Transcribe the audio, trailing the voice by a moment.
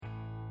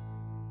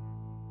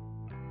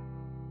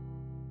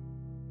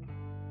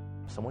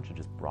someone should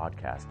just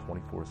broadcast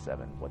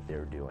 24/7 what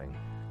they're doing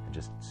and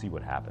just see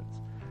what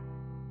happens.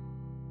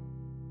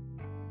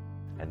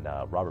 And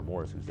Robert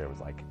Morris, who's there, was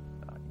like,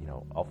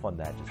 I'll fund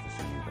that just to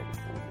see you make a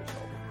fool of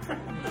yourself.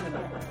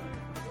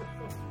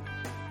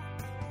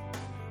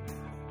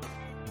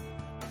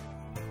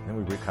 And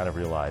then we kind of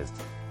realized,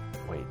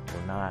 wait,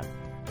 we're not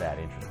that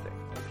interesting.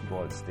 Like, people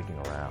aren't sticking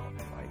around.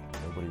 Like,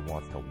 nobody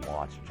wants to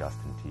watch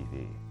Justin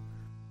TV.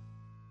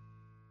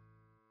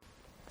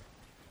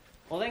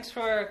 Well, thanks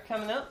for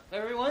coming up,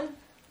 everyone.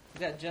 We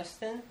got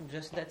Justin from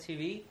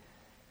Justin.tv.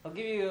 I'll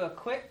give you a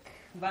quick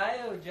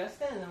bio of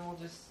Justin, and then we'll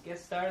just get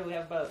started. We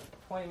have about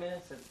 20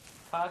 minutes of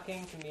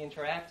talking, can be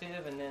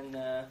interactive, and then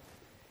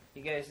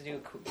you guys do a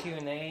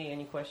Q&A,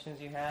 any questions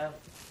you have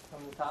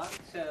from the talk.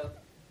 So,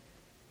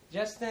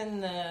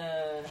 Justin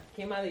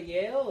came out of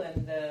Yale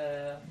and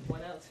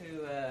went out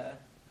to a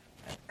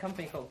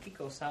company called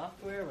Pico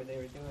Software, where they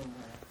were doing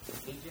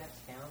Ajax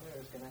Calendar. It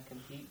was going to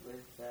compete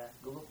with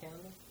Google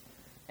Calendar.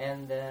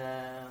 And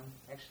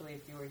actually,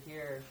 if you were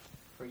here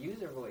for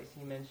User Voice,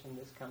 you mentioned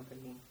this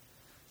company.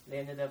 They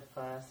ended up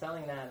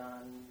selling that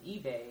on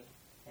eBay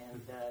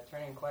and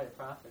turning quite a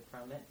profit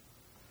from it.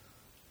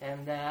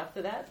 And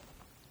after that,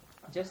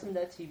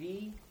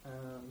 Justin.tv,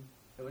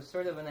 it was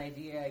sort of an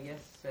idea, I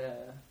guess,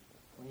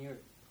 when you were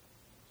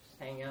just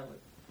hanging out with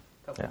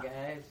a couple of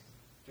guys,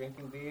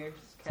 drinking beers.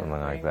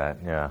 Something like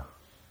that, yeah.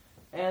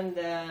 And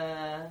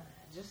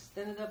just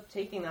ended up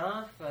taking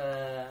off,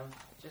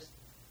 just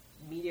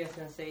media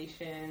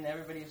sensation.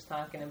 Everybody was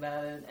talking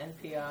about it.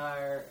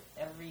 NPR,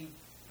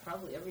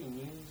 probably every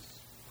news.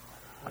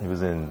 He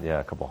was in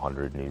a couple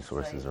hundred news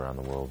sources around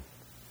the world.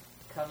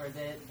 Covered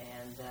it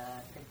and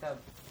picked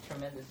up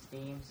tremendous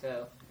steam.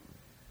 So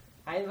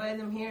I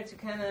invited him here to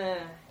kind of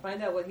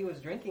find out what he was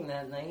drinking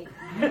that night,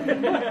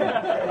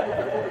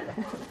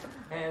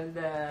 and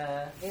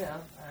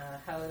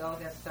how it all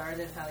got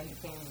started, how did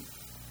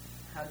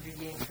you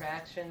gain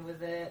traction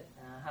with it,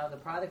 how the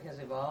product has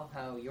evolved,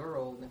 how your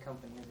role in the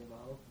company has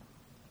evolved.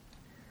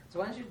 So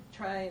why don't you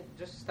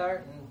just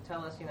start and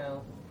tell us,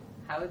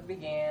 how it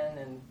began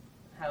and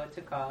how it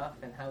took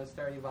off and how it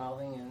started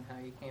evolving and how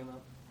you came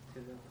up to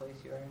the place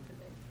you are in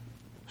today.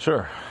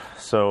 Sure.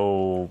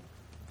 So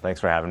thanks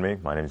for having me.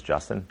 My name is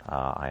Justin.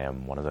 I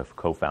am one of the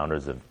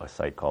co-founders of a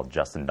site called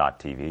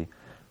Justin.tv,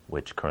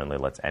 which currently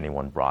lets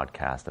anyone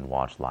broadcast and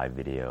watch live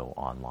video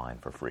online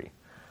for free.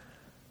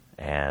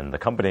 And the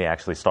company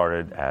actually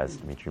started, as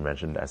Dimitri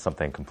mentioned, as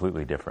something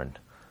completely different.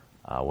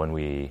 When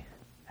we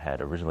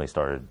had originally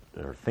started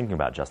or thinking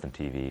about Justin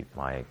TV,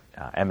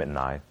 Emmett and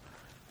I,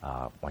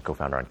 my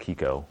co-founder on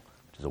Kiko,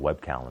 which is a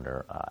web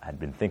calendar, had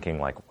been thinking,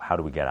 like, how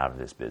do we get out of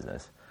this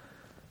business?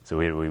 So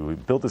we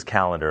built this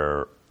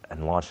calendar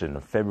and launched it in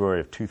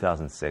February of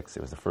 2006.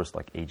 It was the first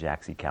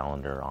Ajax-y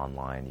calendar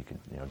online. You could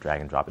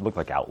drag and drop. It looked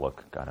like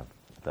Outlook, kind of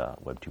the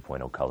Web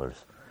 2.0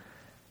 colors.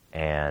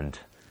 And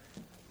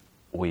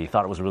we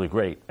thought it was really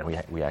great. And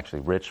we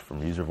actually, Rich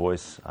from User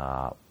Voice,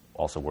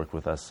 also worked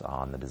with us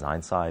on the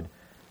design side.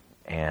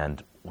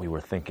 And we were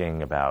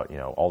thinking about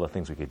all the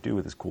things we could do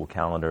with this cool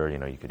calendar.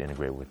 You could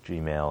integrate with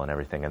Gmail and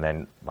everything. And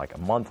then a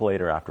month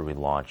later, after we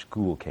launched,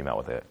 Google came out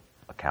with a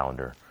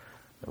calendar.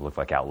 It looked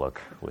like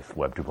Outlook with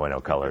Web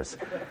 2.0 colors.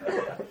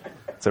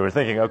 So we're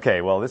thinking,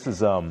 okay, well, this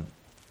is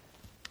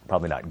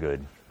probably not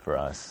good for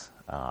us.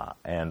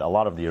 And a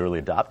lot of the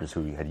early adopters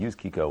who had used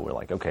Kiko were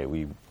like, okay,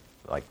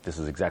 this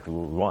is exactly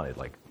what we wanted,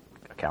 like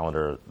a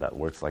calendar that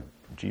works like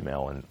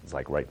Gmail and is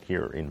right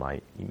here in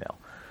my email.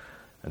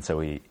 And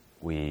so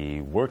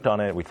we worked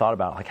on it. We thought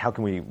about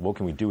what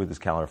can we do with this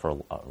calendar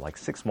for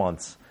 6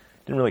 months.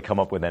 Didn't really come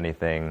up with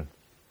anything.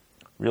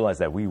 Realized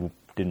that we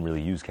didn't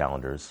really use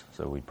calendars,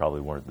 so we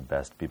probably weren't the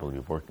best people to be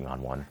working on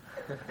one.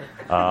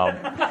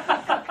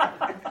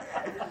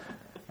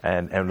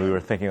 And we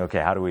were thinking,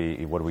 okay,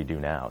 what do we do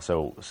now?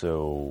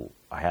 So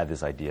I had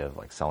this idea of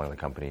selling the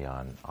company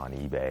on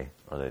eBay,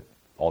 or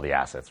all the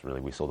assets really.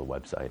 We sold the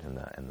website and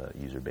the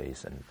user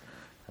base and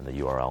the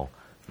URL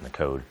and the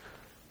code.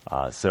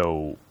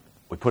 So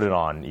we put it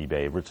on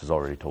eBay. Rich has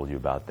already told you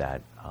about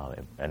that.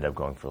 It ended up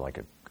going for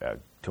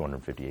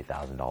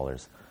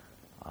 $258,000.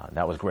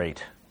 That was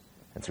great.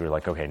 And so we were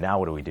like, okay, now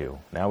what do we do?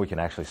 Now we can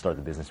actually start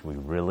the business we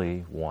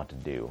really want to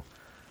do.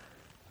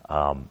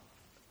 And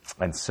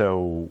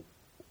so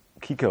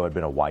Kiko had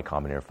been a Y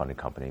Combinator funded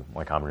company.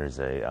 Y Combinator is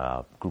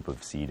a group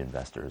of seed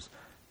investors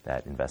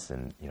that invest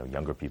in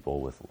younger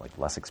people with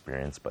less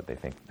experience, but they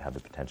think have the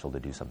potential to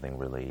do something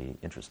really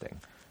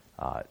interesting,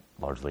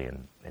 largely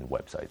in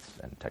websites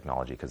and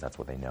technology, because that's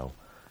what they know.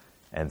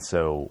 And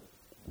so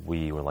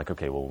we were like,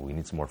 okay, well, we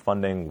need some more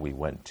funding. We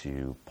went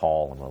to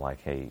Paul and we're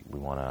like, hey, we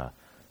want to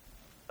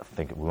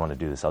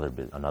do this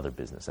another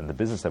business. And the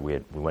business that we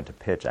went to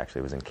pitch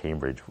actually was in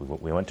Cambridge.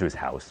 We went to his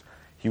house.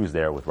 He was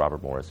there with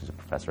Robert Morris, who's a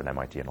professor at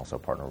MIT and also a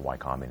partner of Y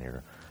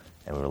Combinator.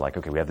 And we were like,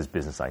 okay, we have this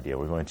business idea.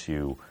 We're going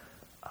to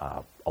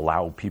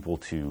allow people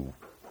to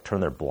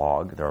turn their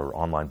blog, their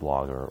online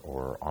blog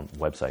or on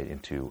website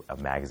into a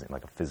magazine,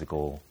 like a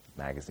physical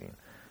magazine.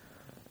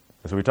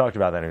 And so we talked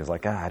about that, and he was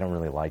like, I don't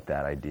really like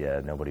that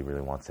idea. Nobody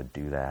really wants to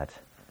do that.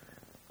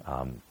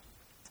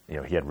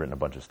 he had written a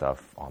bunch of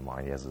stuff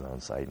online. He has his own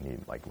site, and he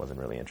like wasn't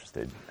really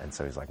interested. And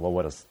so he's like, well,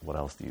 what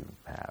else do you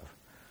have?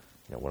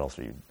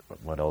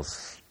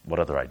 What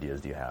other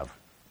ideas do you have?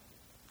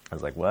 I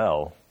was like,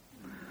 well,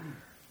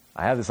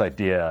 I have this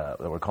idea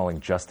that we're calling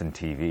Justin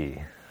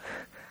TV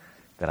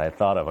that I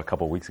thought of a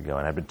couple weeks ago,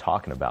 and I've been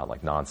talking about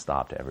like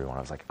nonstop to everyone.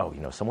 I was like, oh,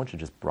 someone should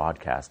just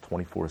broadcast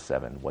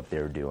 24/7 what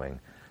they're doing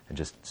and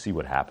just see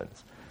what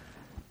happens.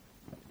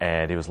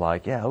 And he was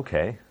like, yeah,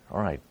 okay,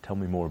 all right, tell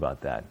me more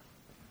about that.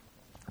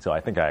 So I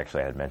think I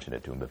actually had mentioned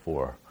it to him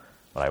before,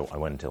 but I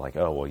went into like,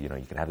 oh, well, you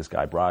can have this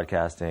guy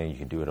broadcasting. You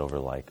can do it over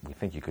we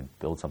think you could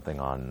build something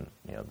on,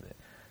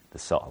 the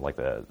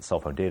cell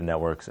phone data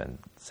networks and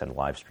send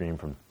live stream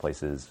from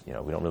places. We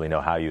don't really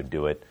know how you'd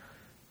do it.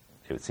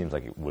 It seems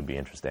like it would be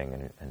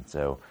interesting, and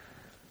so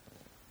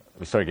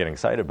we started getting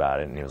excited about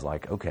it. And he was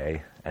like,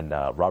 okay. And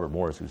Robert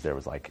Morris, who's there,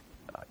 was like,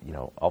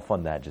 I'll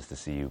fund that just to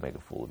see you make a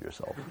fool of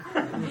yourself.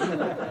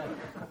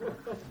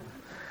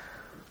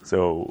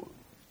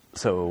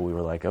 So we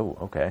were like, oh,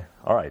 okay,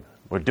 all right,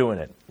 we're doing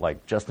it.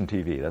 Like Justin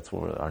TV, that's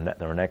what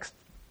our next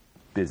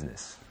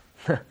business.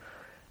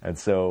 And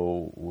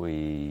so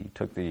we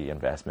took the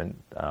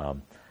investment,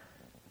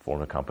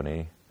 formed a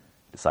company,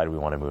 decided we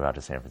wanted to move out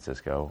to San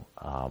Francisco.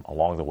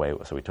 Along the way,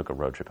 so we took a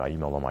road trip. I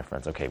emailed all my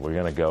friends, okay, we're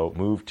going to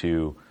move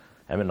to,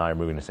 Emmett and I are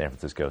moving to San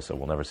Francisco, so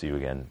we'll never see you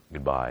again.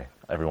 Goodbye,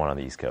 everyone on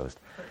the East Coast.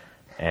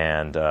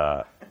 And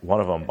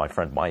one of them, my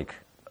friend Mike,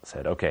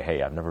 said, okay,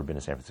 hey, I've never been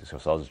to San Francisco,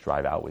 so I'll just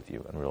drive out with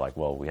you. And we were like,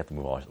 well, we have to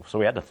move on. So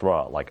we had to throw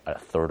out like a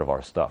third of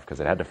our stuff because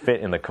it had to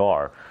fit in the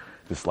car,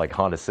 this like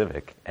Honda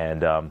Civic.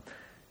 And,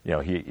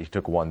 he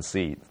took one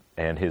seat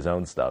and his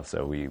own stuff.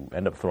 So we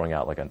ended up throwing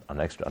out like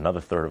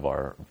another third of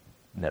our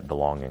net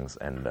belongings.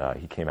 And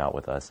he came out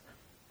with us.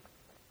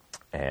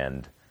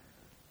 And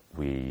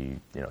we,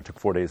 took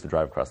 4 days to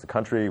drive across the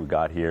country. We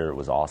got here. It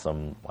was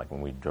awesome. Like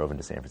when we drove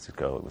into San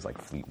Francisco, it was like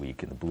Fleet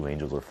Week and the Blue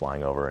Angels were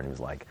flying over. And he was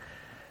like,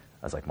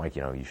 I was like, Mike,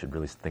 you should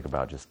really think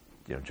about just,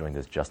 joining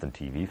this Justin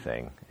TV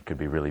thing. It could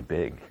be really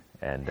big,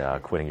 and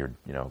quit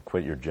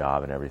your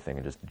job and everything,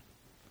 and just,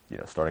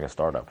 starting a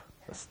startup.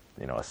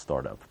 A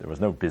startup. There was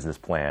no business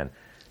plan.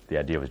 The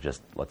idea was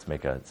just let's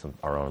make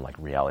our own like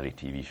reality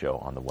TV show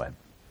on the web.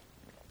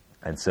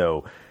 And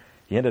so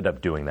he ended up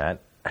doing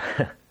that.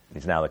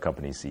 He's now the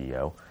company's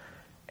CEO,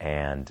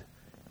 and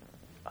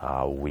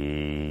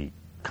we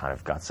kind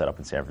of got set up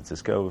in San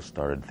Francisco,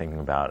 started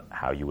thinking about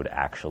how you would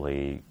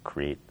actually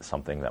create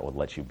something that would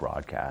let you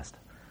broadcast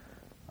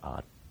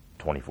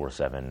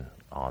 24/7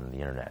 on the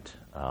internet.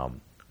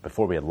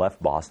 Before we had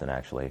left Boston,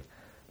 actually,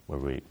 where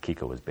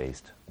Kiko was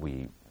based,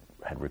 we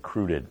had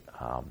recruited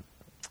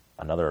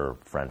another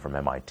friend from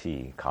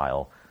MIT,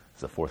 Kyle, who's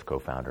the fourth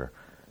co-founder,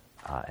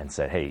 and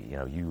said, hey,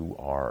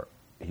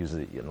 he was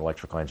an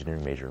electrical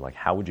engineering major, like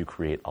how would you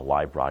create a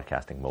live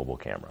broadcasting mobile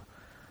camera?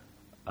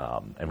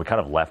 And we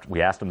kind of left.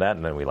 We asked him that,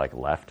 and then we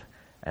left.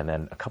 And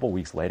then a couple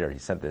weeks later, he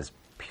sent this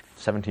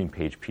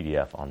 17-page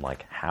PDF on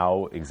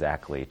how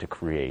exactly to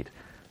create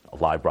a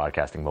live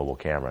broadcasting mobile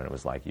camera. And it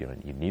was like, you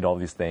need all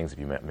these things. If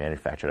you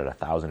manufactured at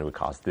 1,000, it would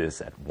cost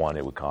this. At 1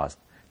 unit,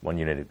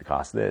 it would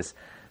cost this.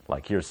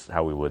 Here's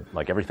how we would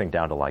everything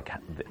down to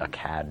a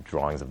CAD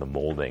drawings of the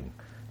molding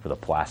for the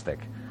plastic.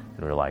 And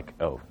we were like,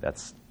 oh,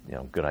 that's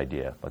good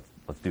idea.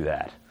 Let's do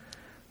that.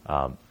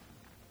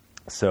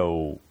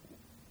 So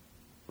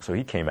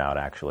he came out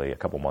actually a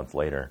couple months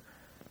later,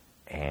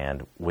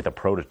 and with a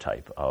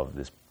prototype of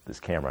this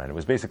camera, and it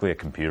was basically a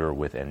computer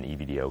with an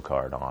EVDO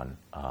card on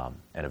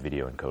and a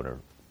video encoder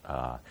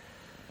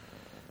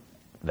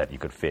that you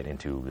could fit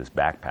into this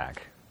backpack.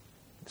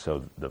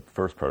 So the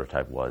first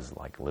prototype was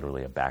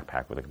literally a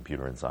backpack with a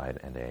computer inside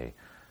and a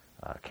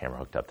camera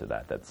hooked up to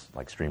that. That's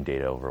stream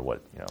data over a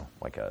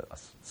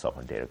cell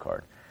phone data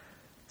card.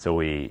 So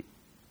we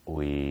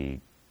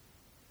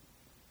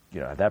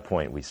at that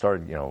point, we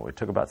started, it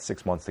took about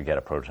 6 months to get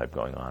a prototype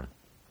going on.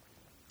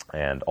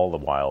 And all the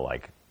while, I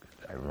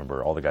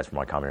remember all the guys from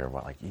my company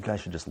were like, you guys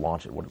should just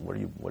launch it. What are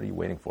you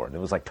waiting for? And it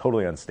was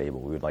totally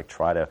unstable. We would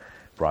try to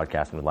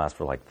broadcast and it would last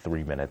for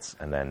 3 minutes,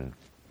 and then,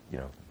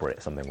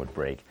 something would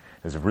break.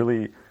 It was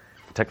the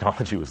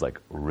technology was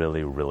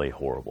really, really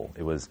horrible.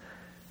 It was,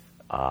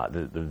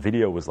 the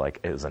video was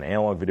it was an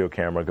analog video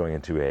camera going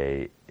into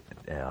a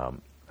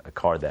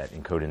card that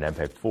encoded an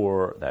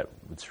MPEG-4 that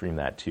would stream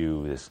that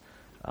to this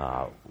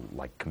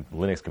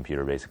Linux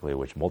computer, basically,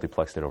 which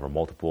multiplexed it over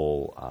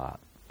multiple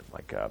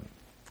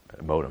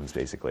modems,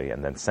 basically,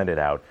 and then send it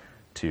out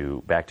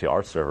back to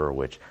our server,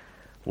 which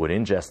would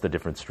ingest the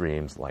different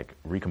streams,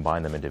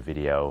 recombine them into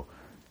video,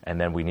 and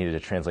then we needed to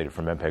translate it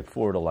from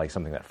MPEG-4 to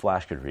something that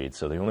Flash could read.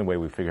 So the only way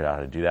we figured out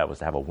how to do that was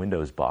to have a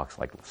Windows box,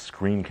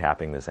 screen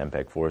capping this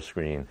MPEG-4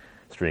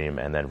 stream,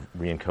 and then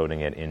re-encoding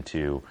it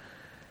into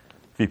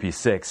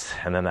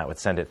VP6, and then that would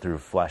send it through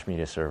Flash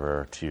Media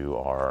Server to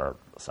our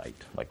site,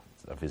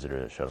 a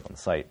visitor that showed up on the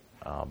site.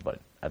 But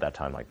at that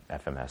time,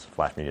 FMS,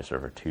 Flash Media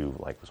Server 2,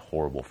 was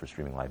horrible for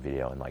streaming live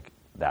video, and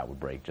that would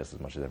break just as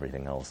much as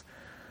everything else.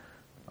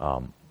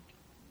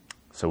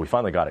 So we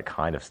finally got it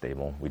kind of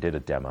stable. We did a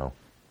demo,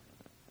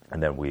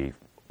 and then we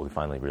we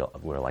finally we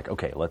were like,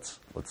 okay, let's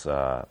do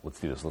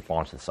this. Let's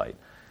launch the site.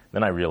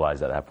 Then I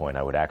realized at that point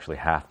I would actually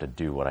have to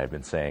do what I had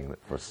been saying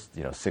for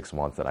 6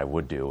 months that I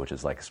would do, which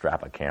is like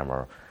strap a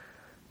camera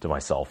to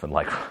myself and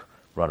like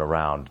run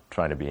around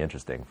trying to be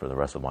interesting for the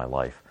rest of my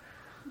life.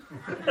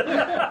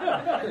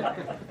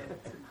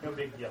 No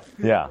big deal.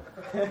 Yeah.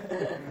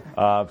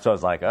 So I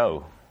was like,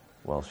 oh,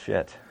 well,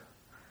 shit.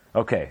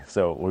 Okay,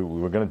 so we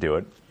were going to do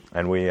it,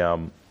 and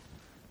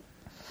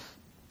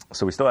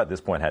so we still at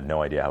this point had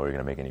no idea how we were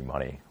going to make any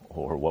money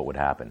or what would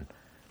happen.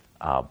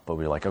 But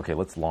we were like, okay,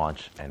 let's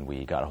launch, and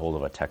we got a hold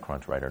of a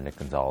TechCrunch writer, Nick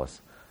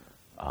Gonzalez,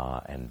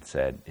 and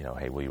said,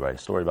 hey, will you write a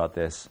story about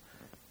this?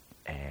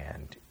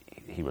 And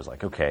he was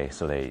like, okay.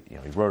 So he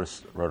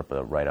wrote up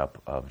a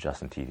write-up of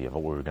Justin TV of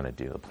what we were going to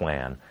do, the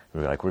plan.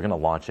 We were like, we're going to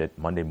launch it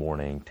Monday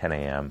morning, 10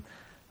 a.m.,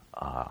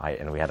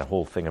 and we had a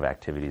whole thing of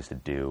activities to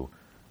do,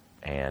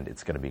 and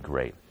it's going to be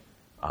great.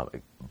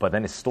 But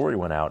then his story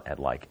went out at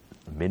like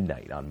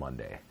midnight on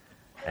Monday,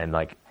 and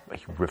like they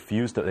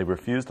refused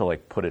to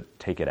like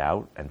take it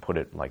out and put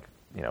it like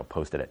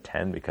post it at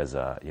 10 because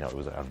it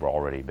was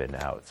already been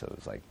out, so it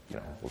was like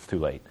it was too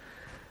late.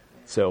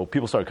 So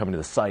people started coming to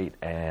the site,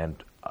 and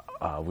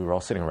we were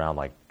all sitting around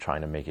like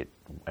trying to make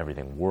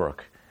everything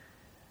work,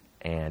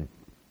 and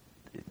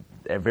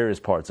at various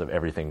parts of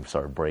everything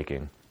started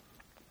breaking.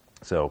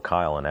 So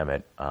Kyle and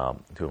Emmett,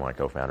 two of my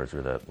co-founders,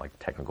 are the like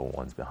technical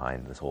ones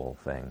behind this whole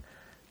thing.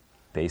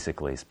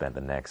 Basically, spent the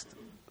next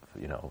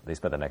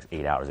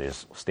 8 hours. They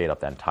just stayed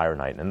up that entire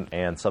night,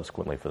 and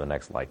subsequently for the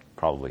next like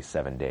probably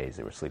 7 days,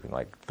 they were sleeping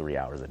like 3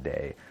 hours a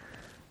day,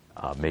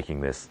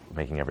 making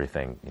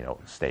everything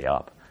stay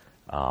up.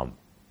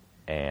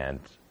 And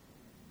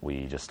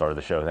we just started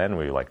the show then.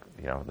 We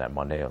that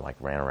Monday like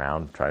ran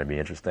around trying to be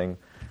interesting.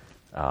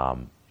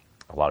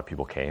 A lot of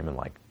people came and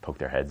like poked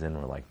their heads in.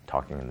 We're like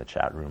talking in the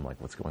chat room, like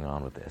what's going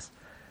on with this,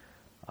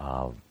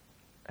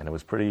 and it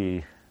was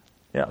pretty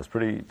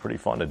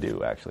fun to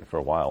do actually for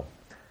a while.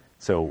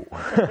 So,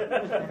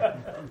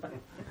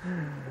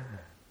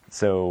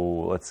 so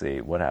let's see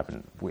what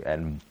happened.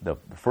 And the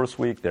first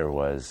week there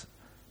was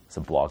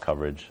some blog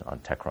coverage on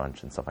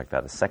TechCrunch and stuff like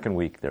that. The second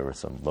week there was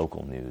some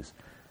local news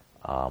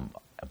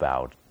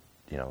about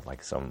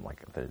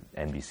the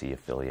NBC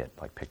affiliate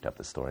like picked up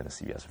the story, and the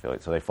CBS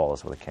affiliate. So they followed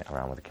us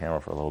around with a camera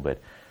for a little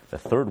bit. The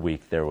third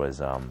week there was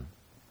a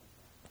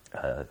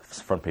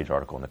front page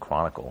article in the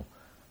Chronicle,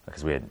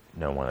 because we had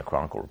known one of the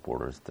Chronicle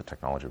reporters, the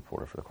technology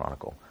reporter for the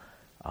Chronicle.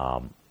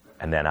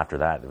 And then after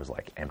that, there was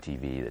like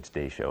MTV, the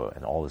Today Show,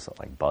 and all this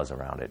like buzz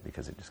around it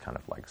because it just kind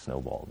of like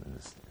snowballed and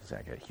this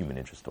like a human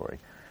interest story.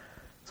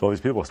 So all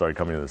these people started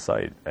coming to the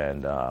site,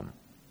 and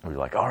we were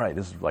like, all right,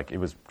 this is like, it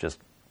was just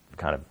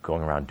kind of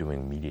going around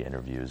doing media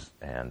interviews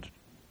and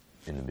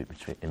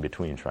in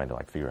between trying to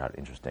like figure out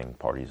interesting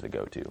parties to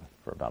go to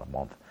for about a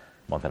month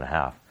and a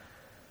half.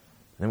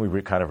 And then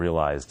we kind of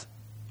realized,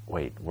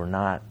 wait, we're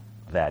not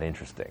that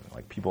interesting.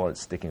 Like people aren't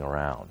sticking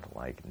around.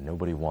 Like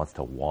nobody wants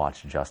to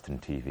watch Justin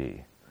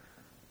TV.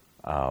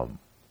 So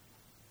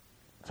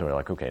we're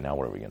like, okay, now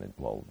what are we gonna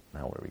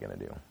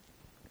do?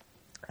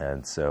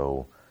 And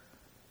so,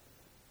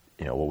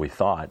 what we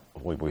thought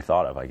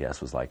of, I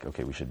guess, was like,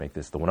 okay, we should make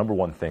this. The number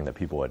one thing that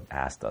people had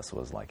asked us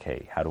was like,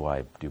 hey, how do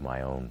I do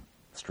my own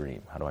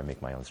stream? How do I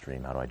make my own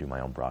stream? How do I do my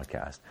own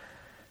broadcast?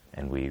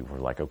 And we were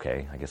like,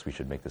 okay, I guess we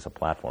should make this a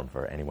platform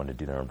for anyone to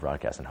do their own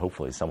broadcast, and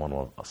hopefully some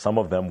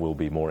of them will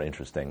be more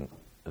interesting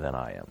than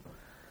I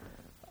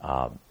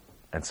am.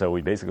 And so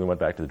we basically went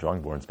back to the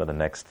drawing board and spent the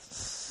next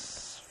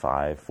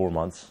 4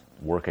 months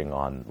working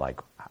on like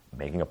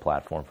making a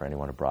platform for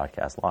anyone to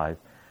broadcast live.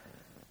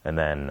 And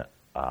then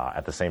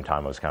at the same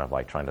time, I was kind of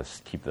like trying to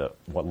keep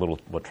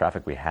what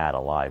traffic we had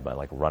alive by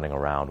like running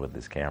around with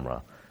this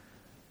camera.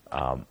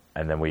 And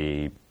then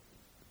we,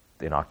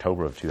 in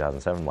October of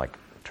 2007, like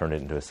turned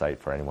it into a site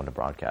for anyone to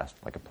broadcast,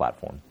 like a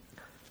platform.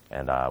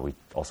 And we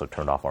also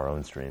turned off our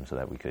own stream so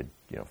that we could,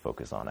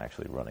 focus on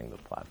actually running the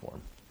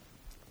platform.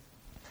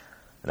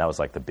 And that was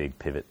like the big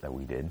pivot that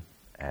we did.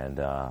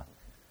 And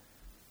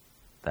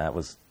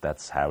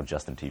that's how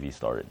Justin TV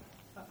started.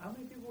 How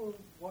many people were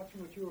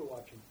watching what you were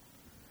watching?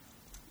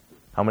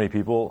 How many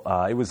people?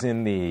 It was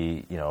in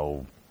the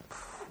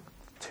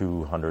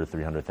 200,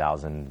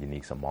 300,000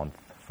 uniques a month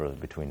for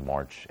between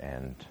March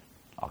and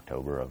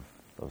October of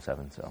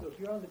 2007. So if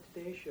you're on the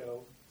Today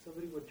Show,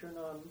 somebody would turn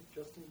on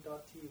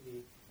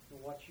Justin.tv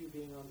and watch you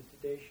being on the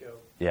Today Show.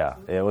 Yeah,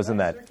 it wasn't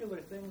that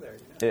circular thing there.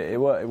 It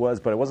was,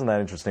 but it wasn't that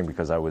interesting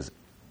because I was.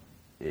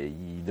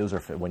 Those are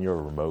when you're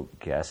a remote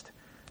guest,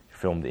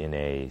 filmed in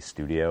a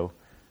studio.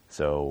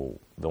 So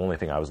the only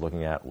thing I was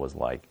looking at was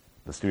like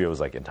the studio was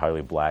like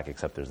entirely black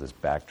except there's this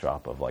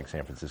backdrop of like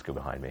San Francisco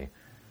behind me.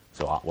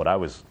 So what I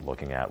was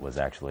looking at was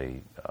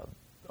actually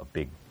a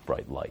big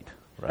bright light,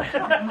 right?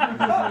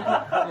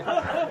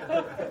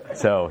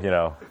 So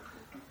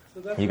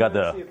that's you got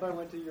the. See if I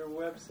went to your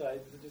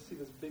website, to just see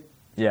this big.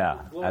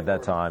 Yeah, at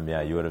that time,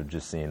 you would have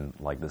just seen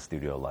like the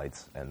studio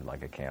lights and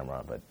like a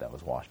camera, but that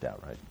was washed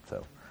out, right?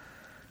 So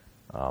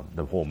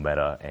the whole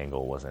meta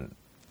angle wasn't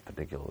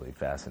particularly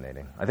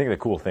fascinating. I think the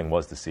cool thing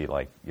was to see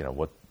like, you know,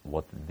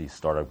 what these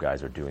startup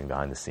guys are doing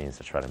behind the scenes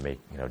to try to make,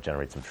 you know,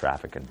 generate some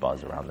traffic and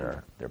buzz around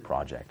their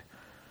project.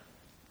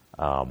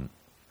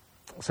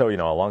 So, you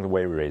know, along the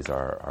way we raised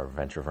our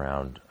venture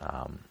round.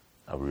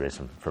 We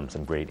raised from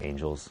some great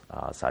angels,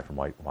 aside from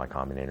Y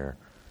Combinator,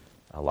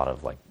 a lot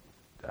of like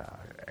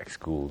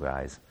ex-school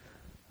guys.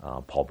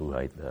 Paul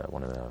Buchheit,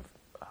 one of the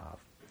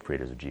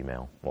creators of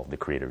Gmail, well, the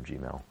creator of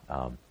Gmail.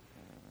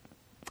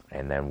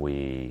 And then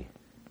we,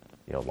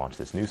 you know, launched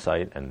this new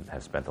site and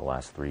have spent the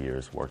last 3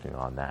 years working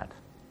on that.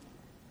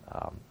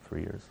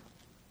 3 years,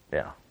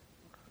 yeah.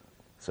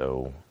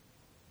 So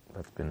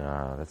that's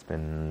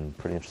been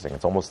pretty interesting.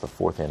 It's almost the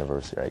 4th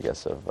anniversary, I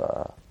guess, of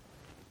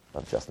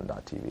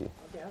Justin.tv.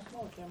 Okay, how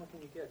small a camera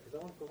can you get? Because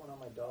I want to put one on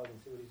my dog and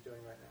see what he's doing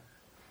right now.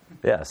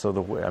 Yeah, so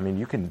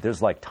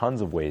there's like tons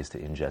of ways to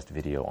ingest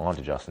video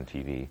onto Justin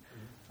TV.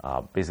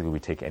 Basically, we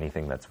take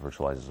anything that's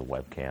virtualized as a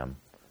webcam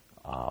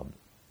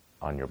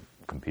on your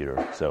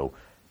computer. So,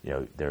 you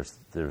know, there's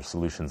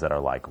solutions that are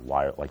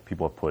like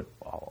people have put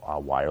a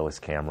wireless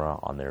camera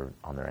on their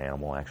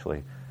animal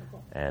actually,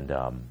 and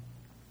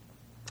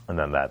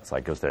then that's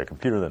like goes to their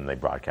computer. Then they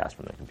broadcast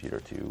from their computer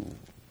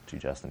to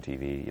Justin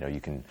TV. You know, you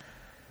can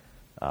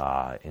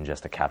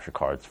ingest a capture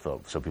cards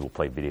so people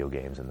play video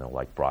games and they'll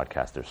like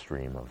broadcast their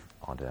stream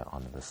onto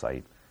the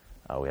site.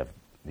 We have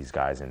these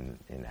guys in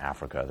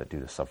Africa that do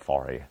the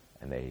safari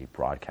and they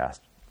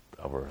broadcast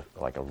over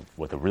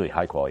with a really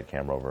high quality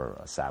camera over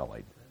a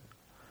satellite.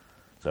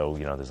 So,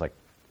 you know, there's like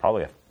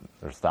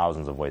there's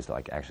thousands of ways to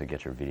like actually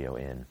get your video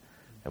in,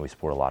 and we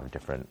support a lot of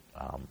different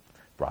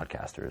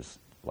broadcasters.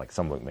 Like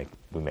some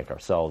we make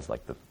ourselves,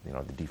 like the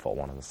default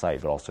one on the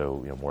site, but also,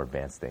 you know, more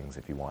advanced things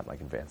if you want like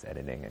advanced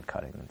editing and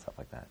cutting and stuff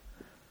like that.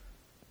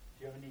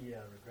 Do you have any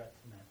regrets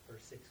in that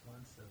first 6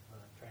 months of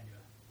trying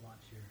to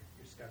launch your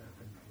startup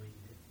in the way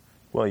you did?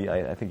 Well,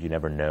 yeah, I think you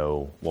never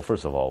know. Well,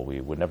 first of all,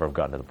 we would never have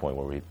gotten to the point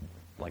where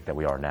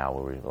we are now,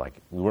 where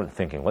we weren't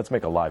thinking, let's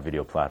make a live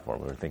video platform.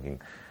 We were thinking,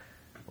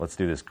 let's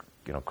do this,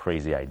 you know,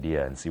 crazy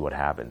idea and see what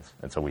happens.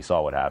 And so we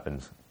saw what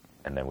happens,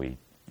 and then we,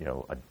 you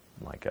know,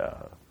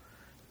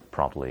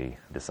 promptly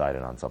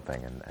decided on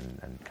something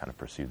and kind of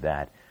pursued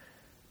that.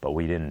 But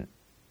we didn't,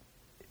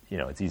 you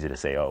know, it's easy to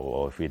say, oh,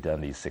 well, if we had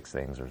done these 6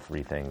 things or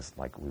 3 things,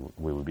 like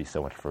we would be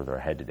so much further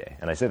ahead today.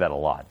 And I say that a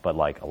lot, but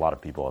like a lot of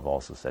people have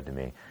also said to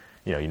me,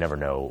 you know, you never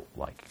know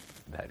like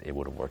that it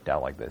would have worked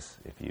out like this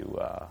if you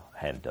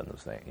hadn't done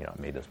those things, you know,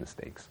 made those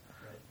mistakes.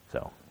 Right.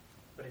 So.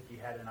 But if you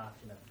had an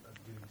option of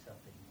doing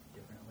something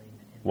differently.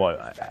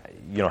 Well,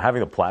 you know,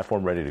 having a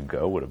platform ready to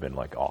go would have been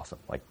like awesome.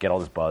 Like get all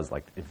this buzz,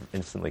 like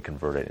instantly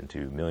convert it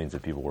into millions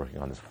of people working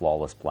on this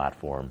flawless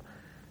platform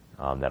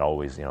that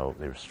always, you know,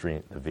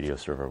 the video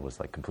server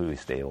was like completely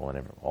stable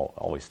and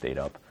always stayed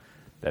up.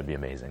 That'd be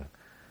amazing.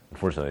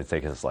 Unfortunately, it's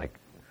taken us like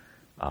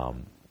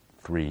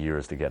 3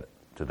 years to get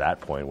to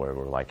that point where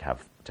we're like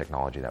have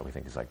technology that we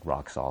think is like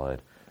rock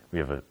solid. We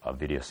have a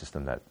video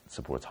system that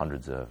supports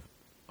hundreds of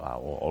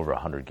over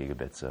 100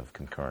 gigabits of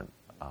concurrent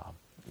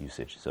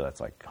usage. So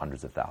that's like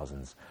hundreds of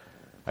thousands,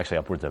 actually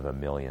upwards of 1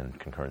 million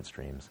concurrent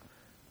streams.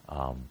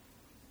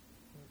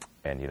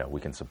 And, you know, we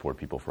can support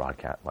people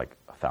like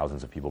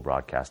thousands of people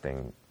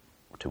broadcasting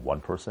to one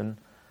person,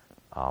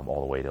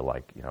 all the way to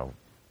like, you know,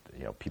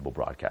 people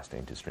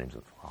broadcasting to streams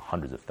of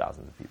hundreds of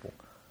thousands of people.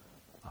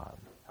 How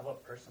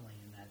about personally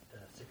in that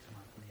 6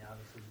 months? I mean,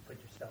 obviously you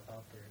put yourself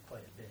out there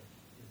quite a bit.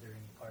 Is there any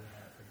part of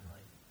that where you're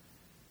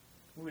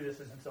like, ooh, this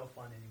isn't so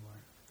fun anymore?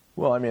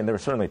 Well, I mean, there were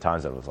certainly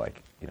times that it was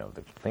like, you know,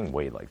 the thing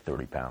weighed like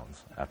 30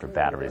 pounds after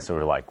batteries. So we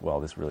were like,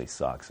 well, this really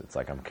sucks. It's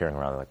like I'm carrying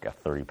around like a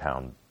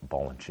 30-pound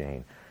ball and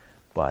chain.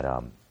 But,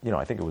 you know,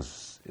 I think it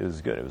was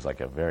good. It was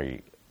like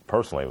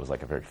personally, it was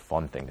like a very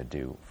fun thing to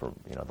do for,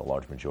 you know, the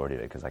large majority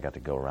of it, because I got to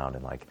go around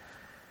and like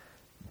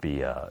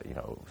be a, you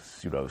know,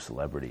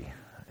 pseudo-celebrity.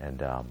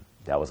 And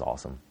that was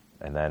awesome.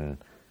 And then,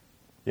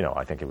 you know,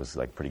 I think it was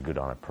like pretty good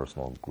on a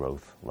personal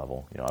growth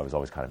level. You know, I was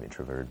always kind of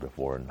introverted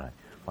before, and I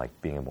like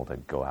being able to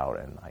go out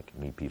and like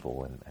meet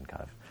people and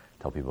kind of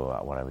tell people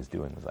about what I was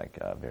doing was like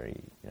a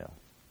very, you know,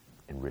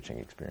 enriching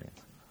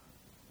experience.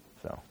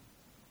 So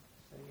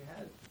you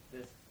had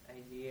this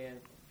idea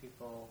of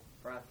people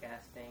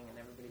broadcasting and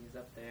everybody was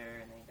up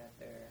there and they got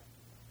their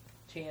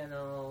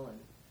channel, and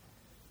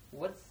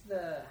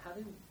how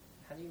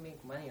do you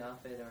make money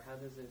off it, or how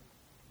does it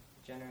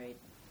generate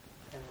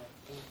kind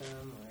of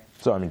income?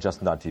 Or So I mean,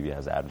 Justin.tv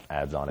has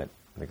ads on it.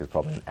 I think there's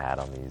probably an ad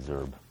on the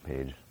Zerb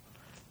page.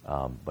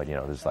 But, you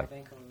know, there's like,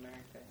 Bank of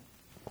America.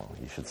 well,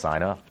 you should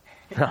sign up.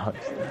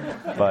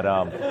 But,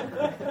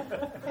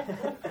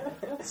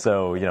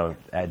 so, you know,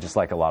 just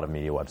like a lot of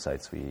media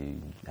websites, we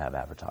have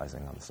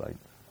advertising on the site.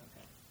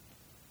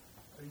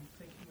 Are you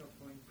thinking of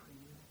going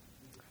premium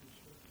in the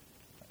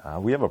future?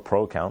 We have a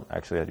pro account,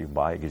 actually, that you can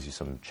buy. It gives you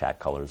some chat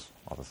colors,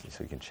 obviously,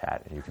 so you can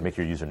chat. And you can make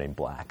your username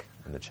black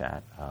in the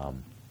chat.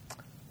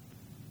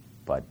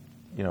 But,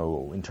 you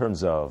know, in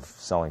terms of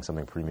selling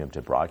something premium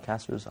to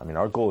broadcasters, I mean,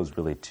 our goal is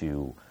really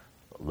to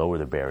lower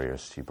the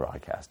barriers to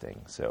broadcasting.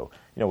 So,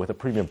 with a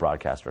premium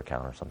broadcaster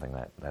account or something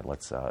that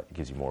lets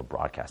gives you more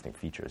broadcasting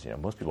features,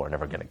 most people are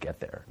never going to get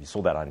there. If you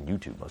sold that on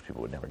YouTube, most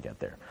people would never get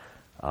there.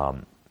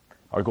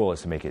 Our goal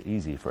is to make it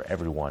easy for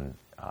everyone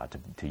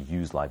to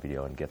use live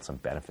video and get some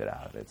benefit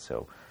out of it.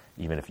 So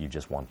even if you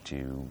just want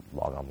to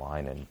log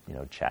online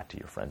and chat to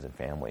your friends and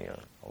family,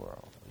 or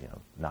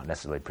not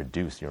necessarily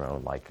produce your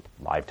own like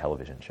live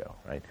television show,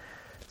 right?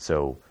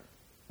 So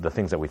the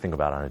things that we think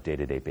about on a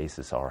day-to-day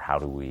basis are, how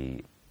do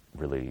we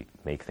really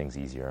make things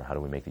easier? How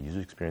do we make the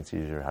user experience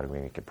easier? How do we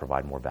make it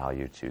provide more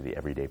value to the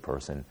everyday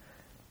person?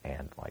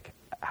 And like,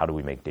 how do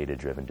we make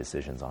data-driven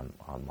decisions on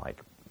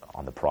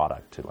the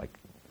product to like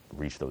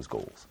reach those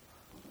goals?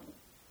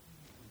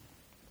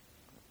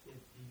 If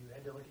you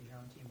had to look at your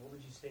own team, what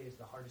would you say is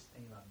the hardest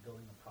thing about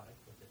building a product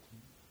with a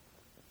team?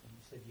 You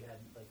said you had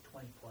like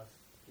 20 plus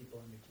people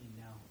on your team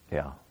now.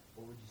 Yeah.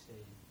 What would you say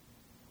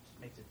just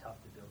makes it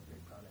tough to build a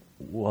great product?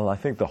 Well, I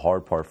think the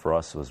hard part for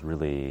us was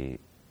really,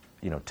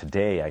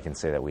 today I can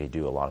say that we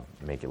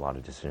make a lot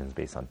of decisions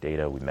based on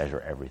data. We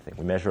measure everything.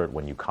 We measure it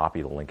when you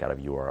copy the link out of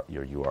your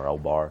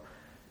URL bar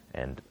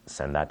and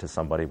send that to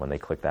somebody. When they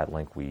click that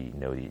link, we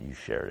know that you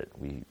shared it.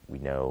 We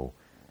know,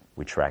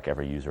 we track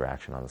every user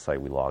action on the site.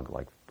 We log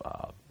like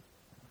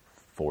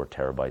 4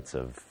 terabytes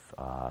of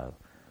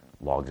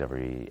logs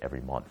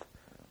every month,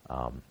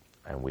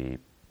 and we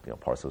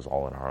parse those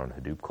all in our own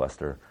Hadoop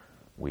cluster.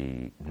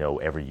 We know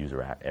every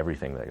user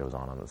everything that goes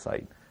on the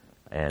site,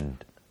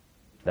 and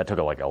that took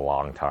a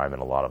long time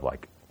and a lot of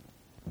like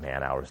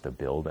man hours to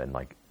build, and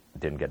like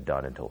didn't get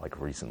done until like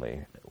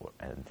recently.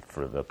 And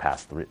for the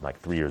past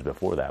 3 years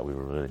before that, we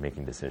were really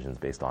making decisions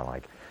based on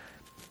like,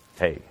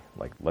 hey,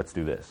 like let's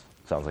do this.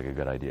 Sounds like a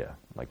good idea.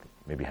 Like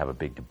maybe have a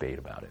big debate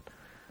about it.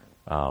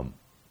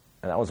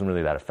 And that wasn't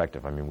really that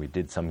effective. I mean, we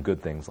did some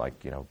good things, like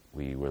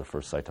we were the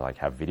first site to like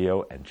have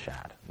video and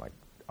chat,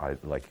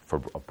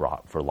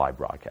 for live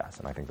broadcast,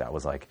 and I think that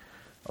was like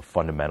a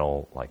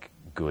fundamental like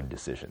good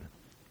decision.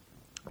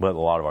 But a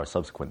lot of our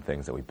subsequent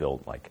things that we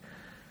built, like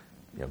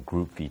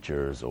group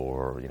features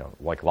or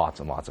like lots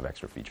and lots of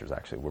extra features,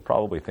 actually were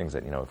probably things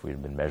that if we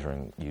had been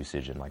measuring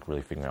usage and like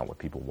really figuring out what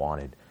people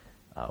wanted,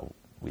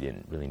 we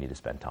didn't really need to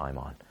spend time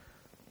on.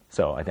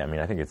 So I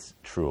think it's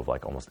true of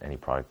like almost any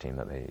product team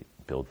that they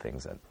build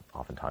things that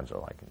oftentimes are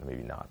like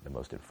maybe not the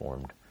most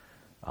informed.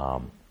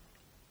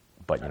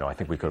 But I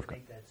think we could have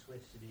make that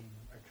switch to being,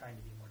 or trying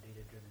to be more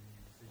data driven in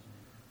your decision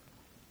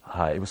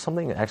making. It was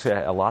something, actually,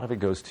 a lot of it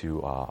goes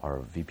to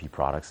our VP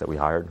products that we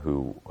hired,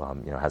 who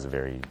has a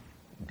very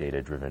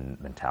data-driven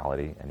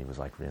mentality, and he was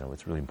like,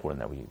 it's really important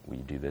that we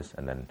do this.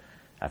 And then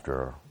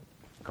after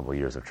a couple of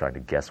years of trying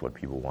to guess what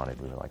people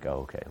wanted, we were like,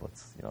 oh, okay,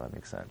 let's, that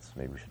makes sense.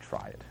 Maybe we should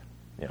try it.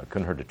 It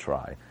couldn't hurt to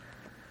try.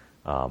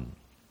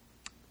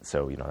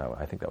 So,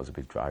 I think that was a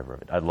big driver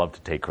of it. I'd love to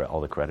take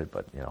all the credit,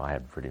 but, I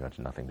had pretty much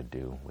nothing to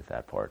do with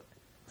that part.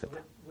 So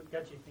what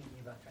got you thinking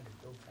about trying to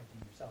build something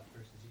yourself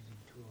versus using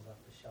tools off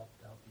the shelf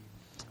to help you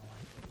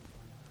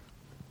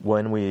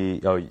When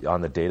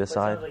on the data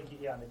side?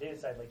 On the data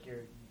side, like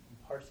you're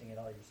parsing it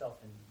all yourself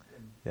and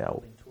yeah,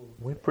 building tools.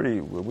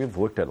 We've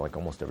looked at like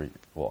almost every,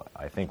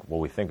 I think what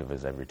we think of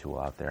as every tool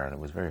out there, and it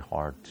was very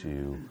hard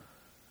to,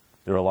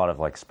 there are a lot of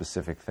like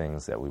specific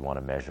things that we want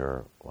to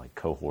measure, like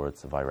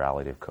cohorts, the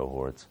virality of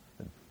cohorts.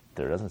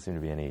 There doesn't seem to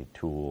be any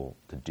tool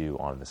to do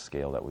on the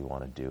scale that we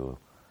want to do.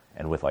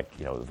 And with like,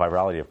 the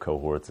virality of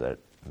cohorts that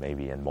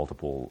maybe in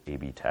multiple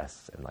A/B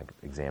tests and like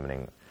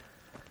examining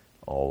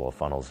all the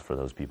funnels for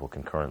those people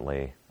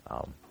concurrently,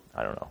 I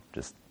don't know,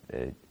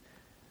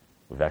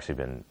 we've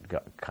actually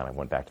kind of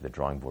went back to the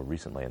drawing board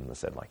recently and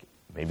said like,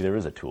 maybe there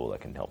is a tool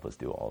that can help us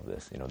do all of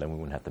this. Then we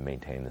wouldn't have to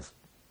maintain this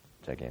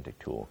gigantic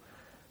tool.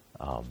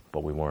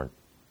 But we weren't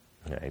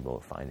able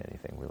to find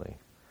anything really.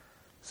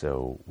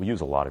 So we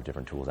use a lot of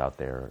different tools out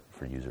there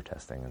for user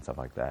testing and stuff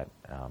like that.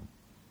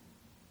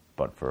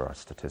 But for our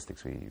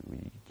statistics, we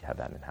have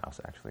that in-house,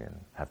 actually, and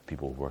have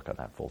people work on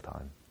that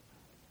full-time.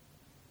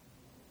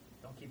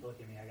 Don't keep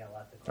looking at me. I got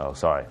lots of Oh, questions.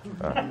 sorry.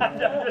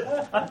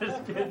 I'm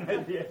just kidding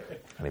with you.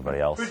 Anybody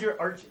else? Who's your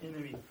arch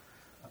enemy?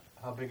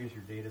 How big is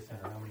your data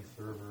center? How many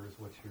servers?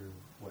 What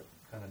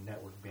kind of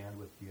network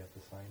bandwidth do you have to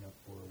sign up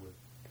for?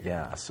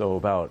 Yeah, so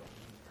about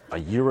a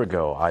year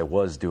ago, I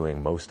was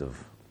doing most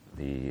of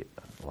the,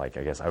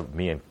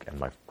 me and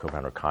my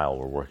co-founder Kyle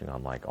were working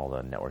on like all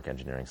the network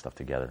engineering stuff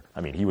together.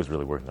 I mean, he was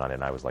really working on it,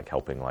 and I was like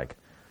helping like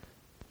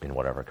in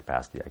whatever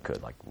capacity I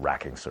could, like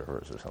racking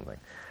servers or something.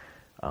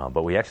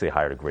 But we actually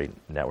hired a great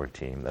network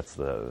team. That's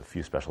the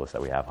few specialists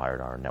that we have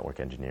hired, our network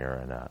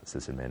engineer and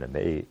sysadmin, and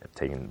they have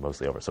taken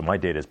mostly over. So my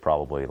data is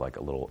probably like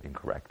a little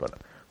incorrect,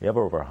 but we have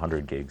over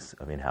 100 gigs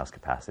of in-house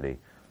capacity.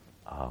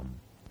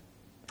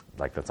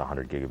 That's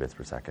 100 gigabits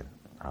per second.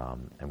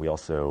 And we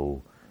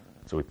also,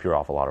 so we peer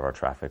off a lot of our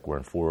traffic. We're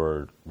in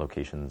 4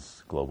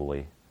 locations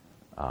globally.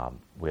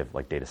 We have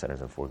like data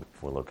centers in 4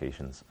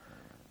 locations,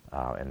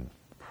 and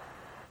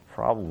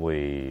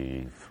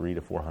probably 300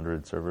 to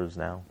 400 servers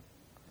now.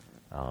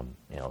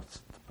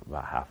 It's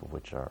about half of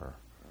which are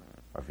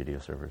video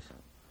servers.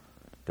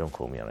 don't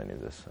quote me on any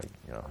of this. Like,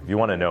 you know, if you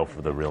want to know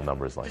for the real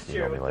numbers, like, Just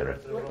email share me with the later.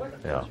 rest of the world.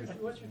 Yeah.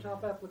 What's your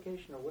top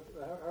application, or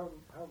how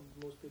are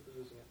most people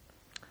using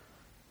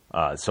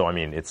it? So I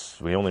mean,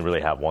 we only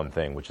really have one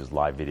thing, which is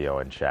live video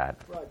and chat.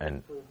 Right,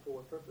 And for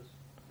what purpose?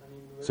 I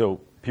mean, so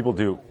people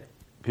do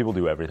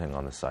everything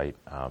on the site.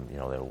 You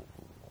know, they'll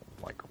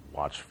like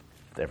watch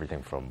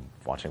everything from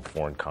watching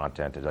foreign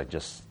content to like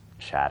just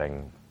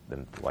chatting,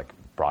 them like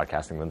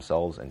broadcasting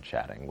themselves and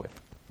chatting with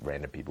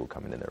random people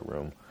coming in their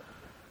room.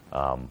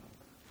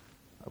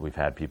 We've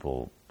had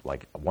people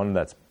like one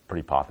that's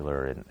pretty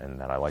popular and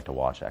that I like to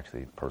watch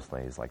actually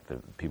personally is like the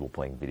people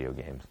playing video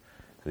games.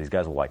 So these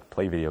guys will like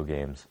play video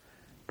games,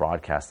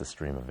 broadcast the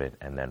stream of it,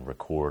 and then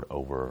record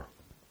over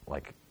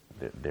like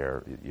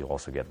you'll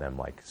also get them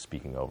like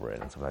speaking over it,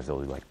 and sometimes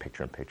they'll do like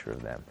picture in picture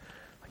of them,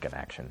 like an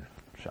action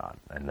shot,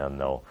 and then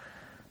they'll,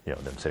 you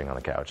know, them sitting on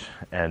the couch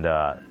and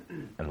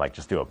like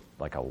just do a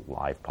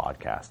live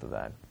podcast of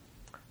that.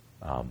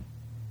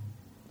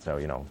 So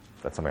you know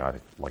that's something I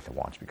like to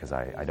watch because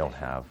I don't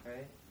have.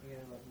 Right? You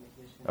gotta love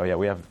musicians. Oh yeah,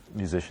 we have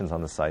musicians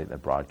on the site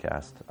that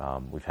broadcast.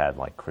 We've had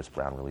like Chris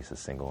Brown release a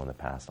single in the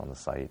past on the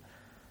site.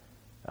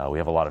 We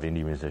have a lot of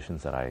indie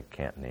musicians that I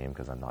can't name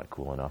because I'm not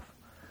cool enough.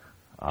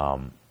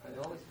 It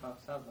always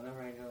pops up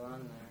whenever I go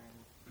on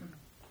there, and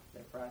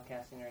they're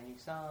broadcasting their new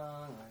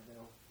song,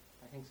 or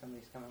I think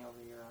somebody's coming over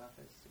to your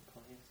office to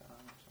play a song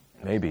or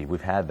something. Maybe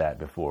we've had that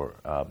before.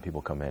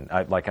 People come in.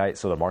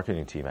 So the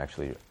marketing team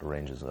actually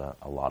arranges a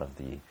lot of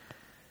the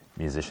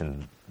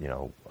musician, you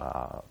know,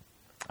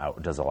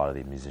 does a lot of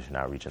the musician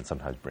outreach, and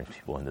sometimes brings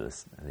people into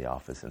the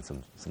office. And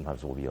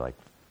sometimes we'll be like,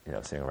 you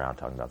know, sitting around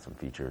talking about some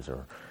features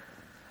or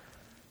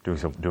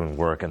doing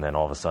work, and then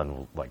all of a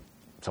sudden, like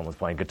someone's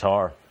playing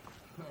guitar.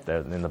 They're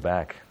in the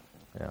back.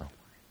 Yeah.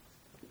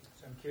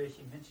 So I'm curious,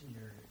 you mentioned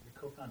your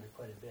co-founder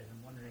quite a bit.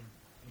 I'm wondering,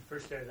 when you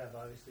first started out,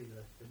 obviously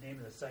the name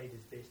of the site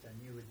is based on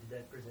you. Did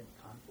that present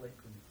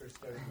conflict when you first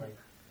started? Like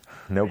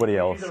Nobody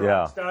else, the yeah.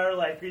 rock star,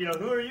 like, you know,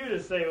 who are you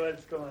to say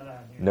what's going on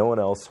here? No one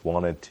else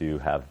wanted to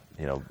have,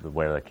 you know,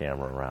 wear the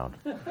camera around.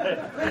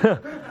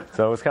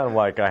 So it was kind of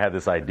like I had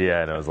this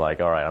idea, and I was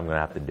like, all right, I'm going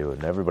to have to do it.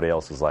 And everybody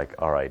else was like,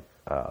 all right,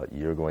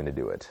 you're going to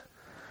do it.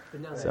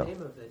 But now So- the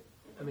name of it,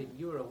 I mean,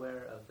 you were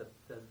aware of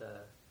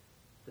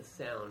the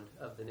sound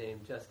of the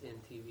name Just in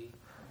TV,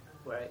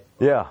 right?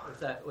 Yeah.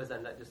 Was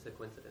that not just a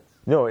coincidence?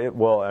 No, it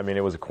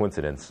was a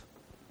coincidence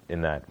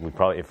in that we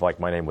probably, if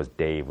like my name was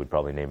Dave, we'd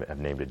probably have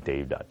named it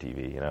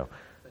Dave.tv, you know.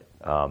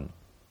 Right.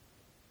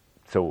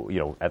 So, you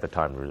know, at the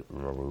time,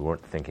 remember, we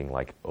weren't thinking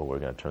like, oh, we're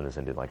going to turn this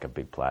into like a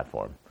big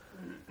platform.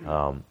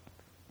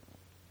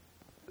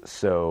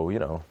 So, you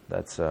know,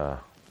 that's,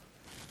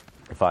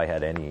 if I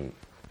had any,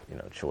 you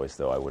know, choice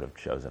though, I would have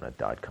chosen a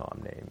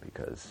 .com name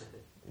because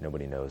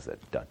nobody knows that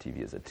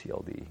 .tv is a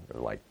TLD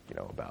or like, you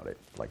know, about it,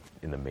 like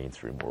in the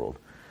mainstream world.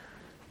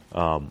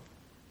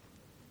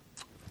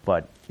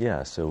 But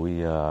yeah,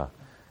 so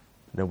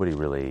nobody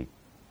really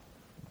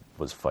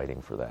was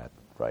fighting for that,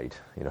 right?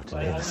 You know, to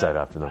name the site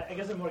after them. I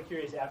guess I'm more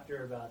curious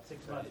after about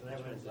 6 months when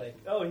everyone's like,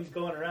 oh, he's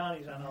going around,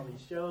 he's on all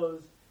these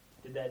shows.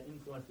 Did that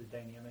influence the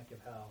dynamic of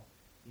how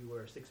you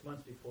were 6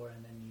 months before,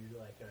 and then you're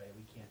like, all right,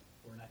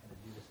 we're not going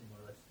to do this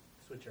anymore. Let's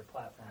switch our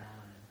platform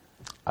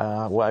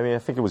on. Well, I mean, I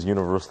think it was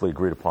universally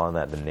agreed upon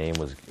that the name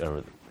was,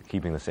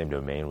 keeping the same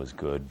domain was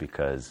good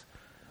because,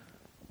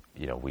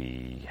 you know,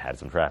 we had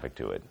some traffic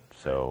to it.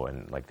 So,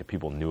 and like the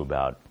people knew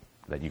about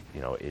that, you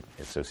know, it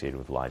associated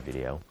with live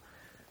video.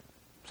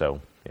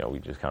 So, you know, we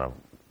just kind of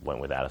went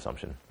with that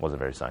assumption. It wasn't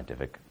very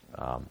scientific.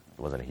 It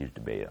wasn't a huge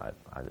debate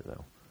either,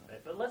 though.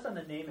 Right, but less on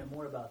the name and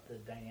more about the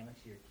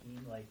dynamics of your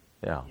team, like,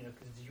 Yeah. you know,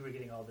 because you were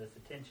getting all this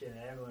attention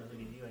and everyone was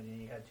looking at you, and then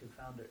you had two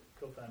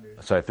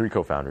co-founders. So I had 3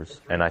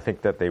 co-founders, and I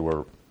think that they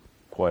were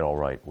quite all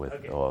right with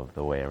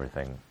the way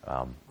everything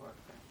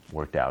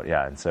worked out.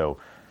 Yeah, and so,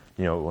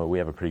 you know, we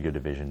have a pretty good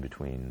division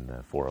between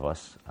the 4 of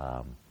us.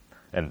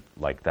 And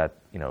like that,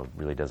 you know,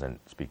 really doesn't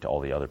speak to all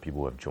the other people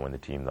who have joined the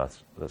team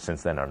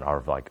since then and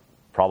are like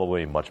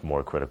probably much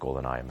more critical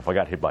than I am. If I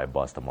got hit by a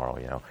bus tomorrow,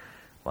 you know,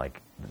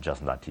 like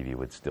Justin.tv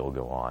would still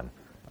go on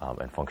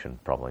and function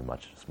probably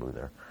much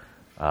smoother.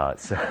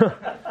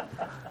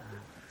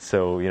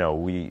 So you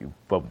know,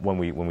 but when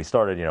we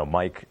started, you know,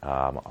 Mike,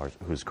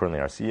 who's currently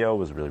our CEO,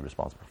 was really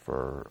responsible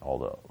for all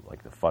the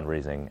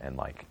fundraising and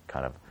like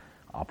kind of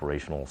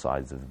operational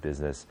sides of the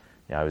business.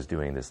 You know, I was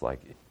doing this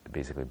like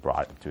basically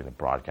doing the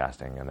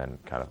broadcasting, and then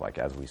kind of like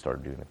as we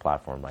started doing the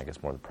platform, I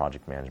guess more the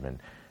project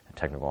management and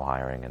technical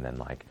hiring, and then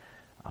like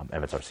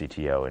Emmett's our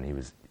CTO, and he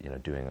was, you know,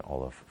 doing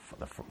all of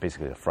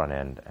basically the front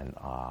end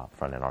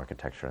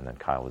architecture, and then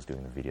Kyle was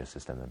doing the video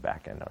system and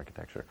back end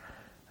architecture,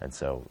 and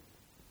so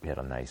we had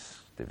a nice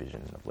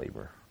division of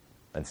labor,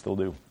 and still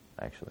do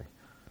actually.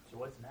 So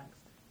what's next?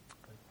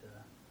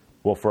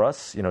 Well, for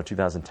us, you know,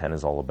 2010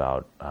 is all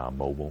about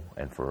mobile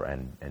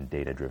and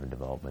data-driven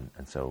development,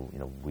 and so, you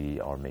know,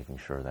 we are making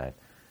sure that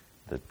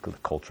the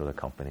culture of the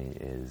company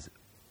is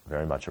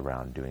very much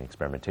around doing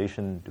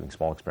experimentation, doing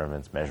small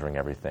experiments, measuring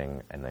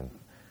everything, and then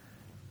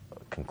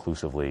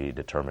conclusively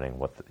determining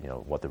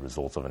what the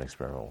results of an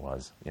experiment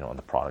was, on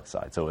the product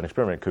side. So an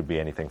experiment could be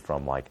anything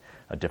from like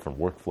a different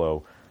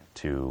workflow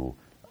to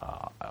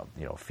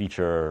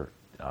feature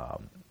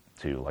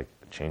to like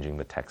changing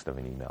the text of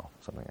an email,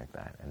 something like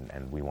that.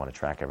 And we want to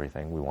track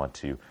everything.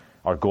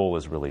 Our goal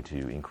is really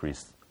to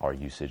increase our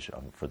usage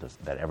for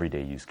that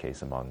everyday use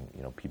case among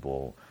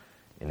people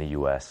in the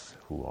U.S.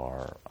 who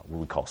are what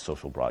we call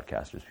social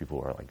broadcasters, people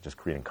who are like just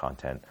creating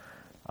content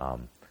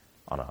on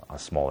a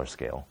smaller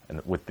scale, and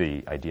with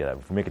the idea that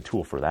if we make a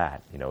tool for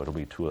that, it'll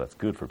be a tool that's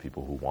good for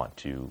people who want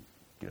to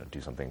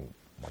do something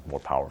like more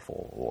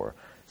powerful or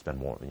spend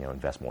more,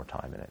 invest more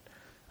time in it.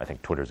 I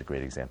think Twitter is a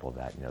great example of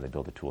that. They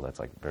build a tool that's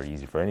like very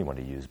easy for anyone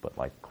to use, but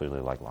like clearly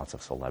like lots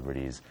of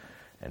celebrities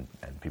and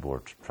people who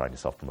are trying to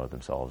self-promote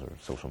themselves, or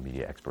social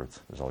media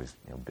experts. There's always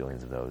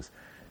billions of those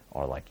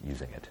are like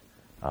using it.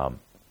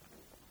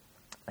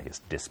 I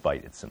guess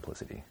despite its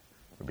simplicity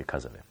or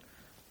because of it.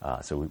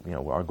 So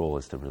our goal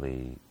is to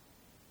really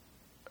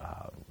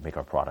make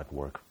our product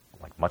work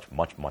like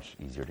much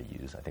easier to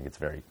use. I think it's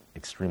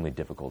extremely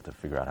difficult to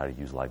figure out how to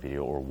use live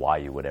video or why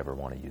you would ever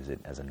want to use it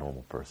as a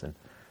normal person.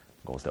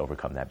 The goal is to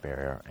overcome that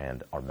barrier,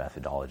 and our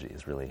methodology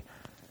is really,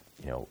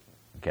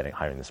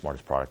 hiring the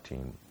smartest product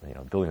team,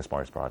 building the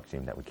smartest product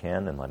team that we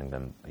can, and letting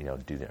them,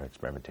 do their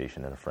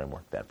experimentation in a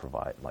framework that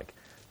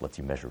lets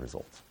you measure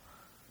results.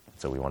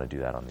 So we want to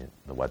do that on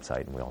the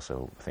website, and we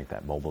also think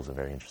that mobile is a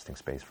very interesting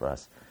space for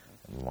us,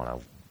 and we want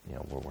to,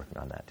 we're working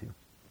on that too.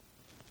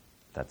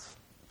 That's,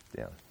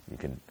 you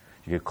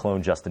could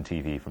clone Justin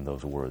TV from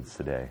those words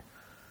today.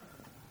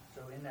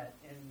 So in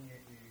your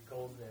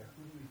goals there,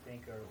 who do you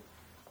think, or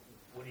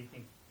what do you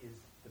think is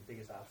the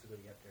biggest obstacle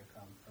you have to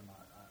overcome from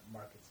a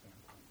market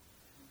standpoint?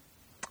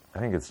 I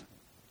think it's,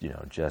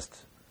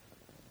 just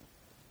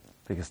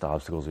biggest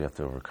obstacles we have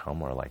to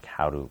overcome are like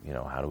how do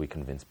we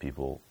convince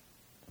people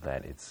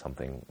that it's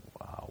something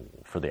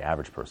for the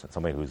average person,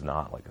 somebody who's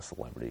not like a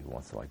celebrity who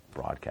wants to like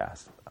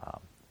broadcast.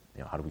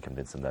 How do we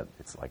convince them that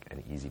it's like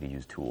an easy to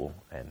use tool,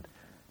 and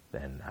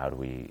then how do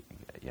we,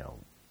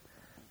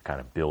 kind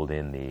of build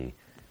in the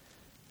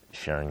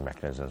sharing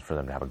mechanisms for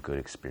them to have a good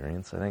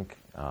experience? I think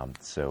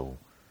so.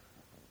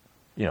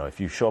 If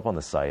you show up on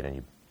the site and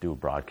you do a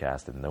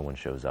broadcast and no one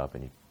shows up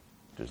and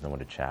there's no one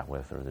to chat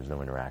with or there's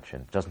no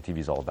interaction. Justin TV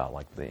is all about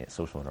like the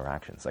social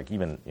interactions. Like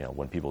even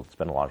when people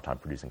spend a lot of time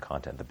producing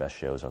content, the best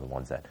shows are the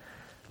ones that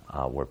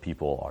where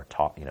people are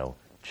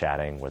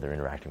chatting, where they're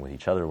interacting with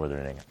each other, where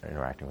they're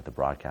interacting with the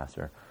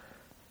broadcaster.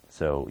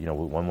 So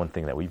one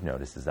thing that we've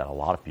noticed is that a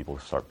lot of people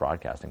start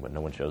broadcasting, but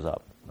no one shows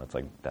up.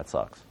 That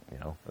sucks.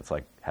 It's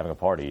like having a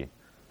party,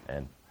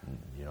 and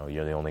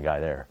you're the only guy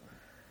there.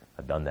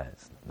 I've done that.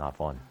 It's not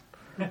fun.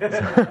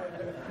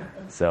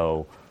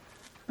 So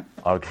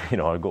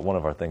one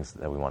of our things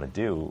that we want to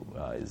do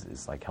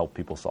is like help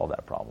people solve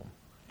that problem.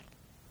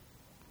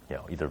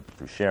 Either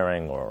through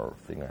sharing or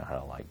figuring out how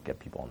to like get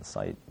people on the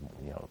site.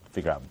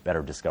 Figure out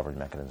better discovery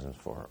mechanisms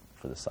for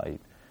the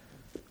site.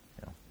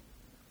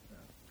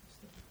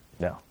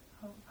 Yeah.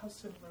 How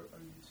similar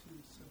are you to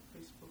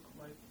Facebook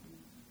Live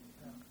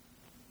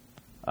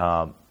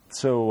feed?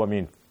 So I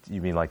mean,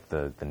 you mean like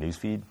the news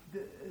feed? They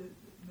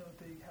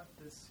have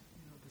this,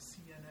 the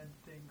CNN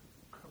thing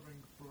covering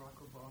Barack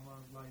Obama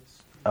live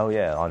stream. Oh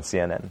yeah, on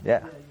CNN.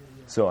 Yeah.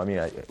 So I mean,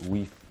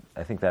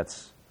 I think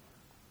that's,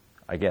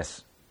 I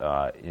guess,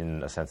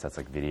 in a sense, that's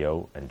like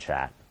video and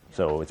chat.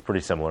 So it's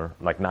pretty similar.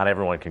 Like not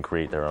everyone can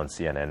create their own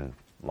CNN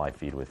live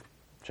feed with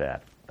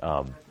chat.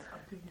 I'm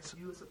thinking of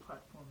you as a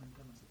platform and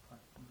them as a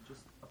platform,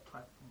 just a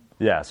platform.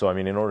 Yeah. So I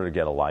mean, in order to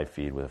get a live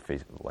feed with a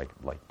Facebook,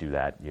 like do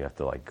that, you have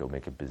to like go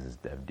make a business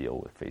dev deal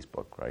with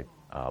Facebook, right?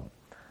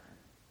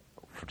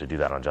 To do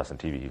that on Justin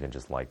TV, you can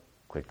just like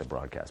click the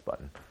broadcast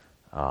button.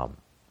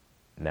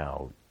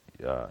 Now,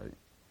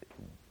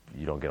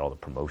 you don't get all the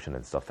promotion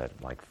and stuff that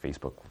like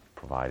Facebook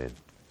provided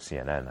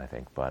CNN, I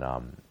think, but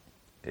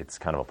it's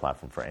kind of a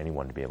platform for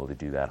anyone to be able to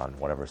do that on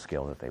whatever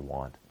scale that they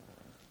want.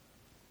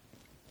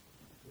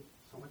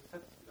 So what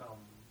sets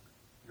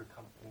your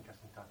company,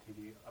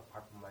 Justin.tv,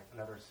 apart from like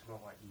another similar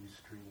like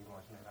Ustream or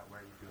something like that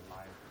where you do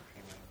live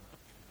streaming?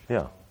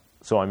 Yeah.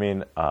 So I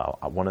mean,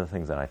 one of the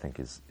things that I think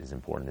is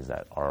important is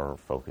that our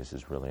focus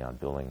is really on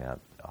building a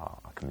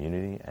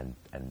community and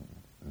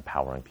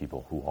empowering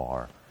people who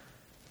are,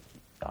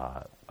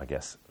 I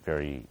guess,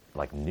 very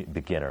like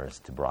beginners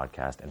to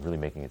broadcast, and really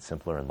making it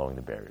simpler and lowering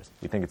the barriers.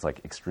 We think it's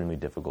like extremely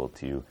difficult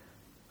to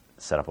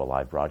set up a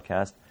live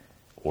broadcast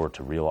or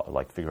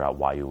to figure out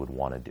why you would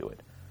want to do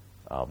it.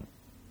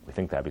 We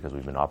think that because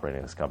we've been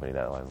operating this company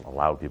that has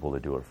allowed people to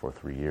do it for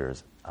 3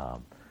 years,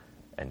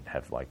 and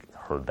have like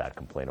heard that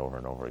complaint over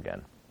and over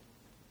again.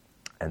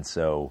 And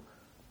so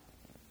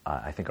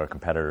I think our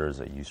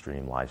competitors at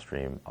Ustream,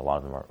 Livestream, a lot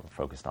of them are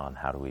focused on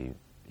how do we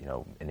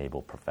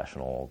enable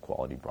professional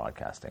quality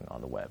broadcasting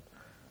on the web.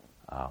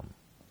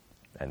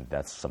 And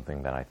that's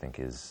something that I think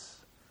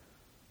is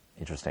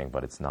interesting,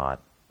 but it's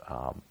not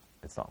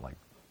like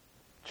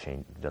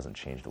doesn't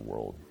change the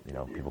world. You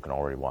know, people can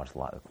already watch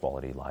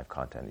quality live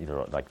content.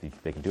 Either like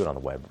they can do it on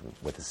the web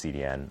with the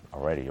CDN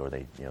already, or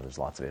there's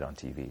lots of it on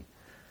TV.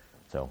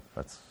 So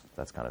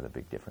that's kind of the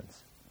big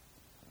difference.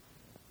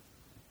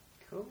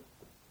 Cool.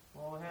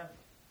 Well, we have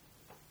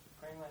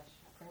pretty much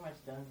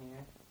done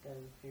here. Got a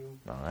few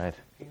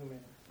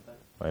minutes.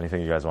 But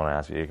Anything you guys want to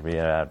ask me? It can be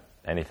about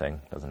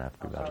anything. Doesn't have to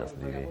be about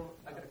Justin TV.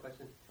 I got a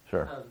question.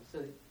 Sure.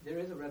 So there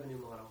is a revenue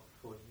model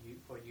for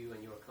you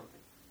and your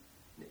company.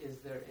 Is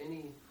there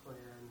any plan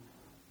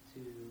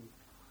to,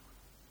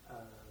 I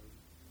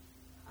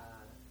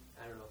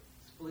don't know,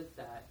 split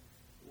that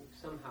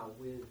somehow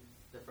with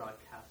the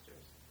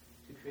broadcasters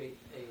to create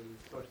a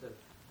source of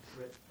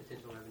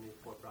potential revenue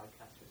for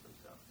broadcasters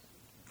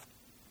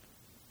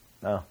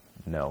themselves?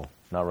 No,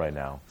 not right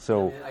now.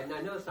 So I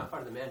know it's not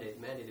part of the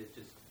mandate. The mandate is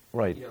just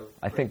right.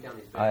 I think,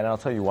 and I'll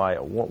tell you why.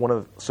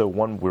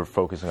 One, we're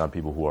focusing on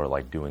people who are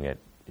like doing it.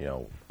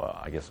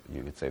 I guess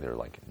you could say they're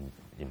like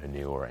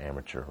new or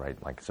amateur, right?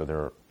 Like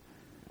so,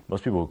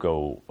 most people who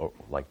go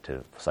like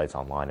to sites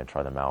online and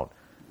try them out,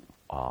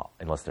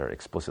 unless they're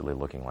explicitly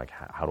looking like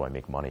how do I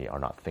make money, are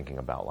not thinking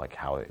about like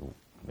how it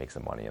makes the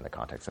money in the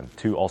context. And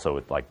two,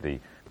 also like the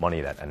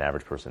money that an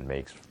average person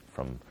makes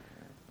from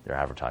their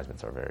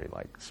advertisements are very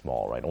like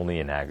small, right? Only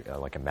in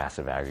like a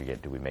massive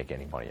aggregate do we make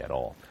any money at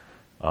all.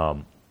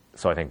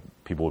 So I think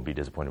people would be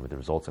disappointed with the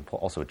results, and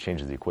also it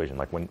changes the equation.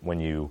 Like when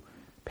you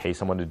pay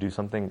someone to do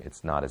something,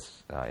 it's not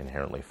as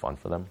inherently fun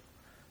for them,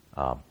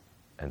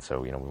 and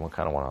so we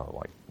kind of want to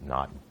like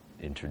not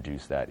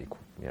introduce that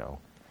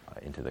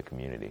into the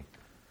community.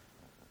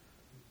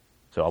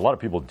 So a lot of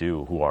people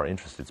who are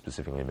interested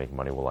specifically in making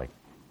money will like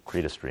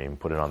create a stream,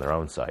 put it on their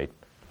own site,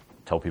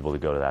 tell people to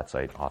go to that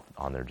site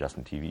on their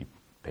Justin TV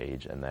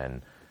page, and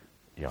then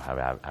have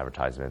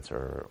advertisements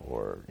or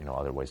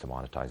other ways to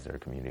monetize their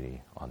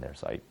community on their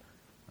site,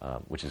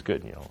 which is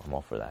good. I'm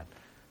all for that,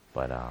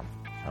 but I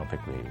don't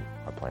think we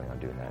are planning on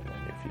doing that in the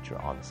near future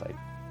on the site.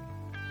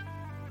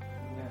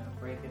 I'm gonna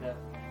break it up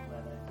and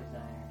let a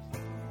designer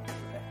get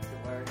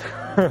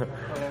back to work.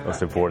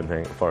 Most important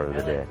part of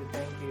the day.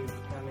 Thank you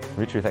for coming.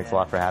 Dimitri, thanks a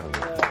lot for having me.